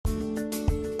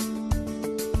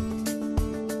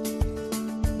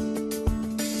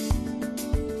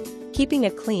Keeping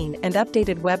a clean and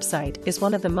updated website is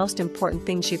one of the most important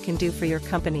things you can do for your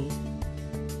company.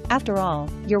 After all,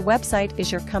 your website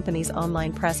is your company's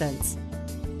online presence.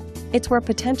 It's where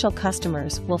potential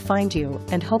customers will find you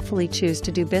and hopefully choose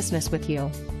to do business with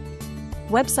you.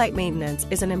 Website maintenance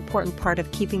is an important part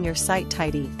of keeping your site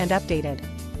tidy and updated.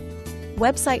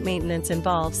 Website maintenance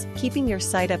involves keeping your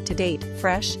site up to date.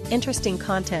 Fresh, interesting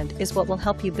content is what will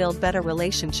help you build better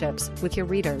relationships with your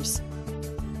readers.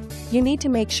 You need to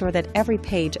make sure that every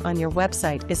page on your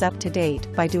website is up to date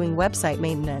by doing website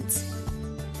maintenance.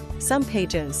 Some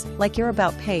pages, like your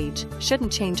About page,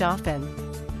 shouldn't change often.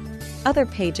 Other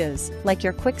pages, like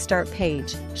your Quick Start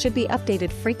page, should be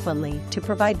updated frequently to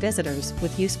provide visitors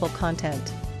with useful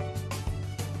content.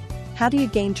 How do you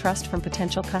gain trust from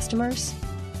potential customers?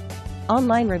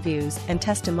 Online reviews and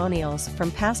testimonials from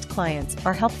past clients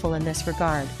are helpful in this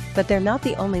regard, but they're not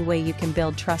the only way you can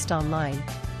build trust online.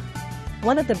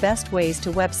 One of the best ways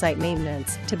to website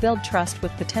maintenance to build trust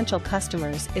with potential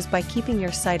customers is by keeping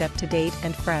your site up to date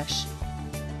and fresh.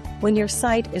 When your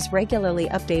site is regularly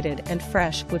updated and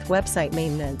fresh with website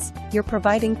maintenance, you're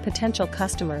providing potential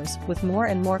customers with more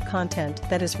and more content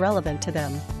that is relevant to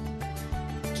them.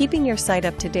 Keeping your site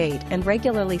up to date and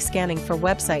regularly scanning for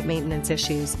website maintenance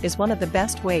issues is one of the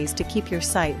best ways to keep your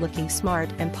site looking smart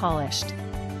and polished.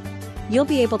 You'll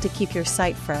be able to keep your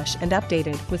site fresh and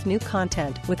updated with new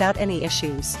content without any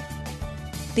issues.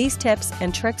 These tips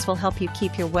and tricks will help you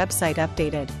keep your website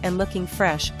updated and looking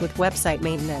fresh with website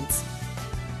maintenance.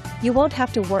 You won't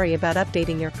have to worry about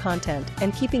updating your content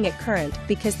and keeping it current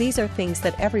because these are things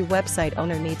that every website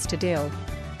owner needs to do.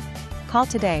 Call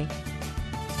today.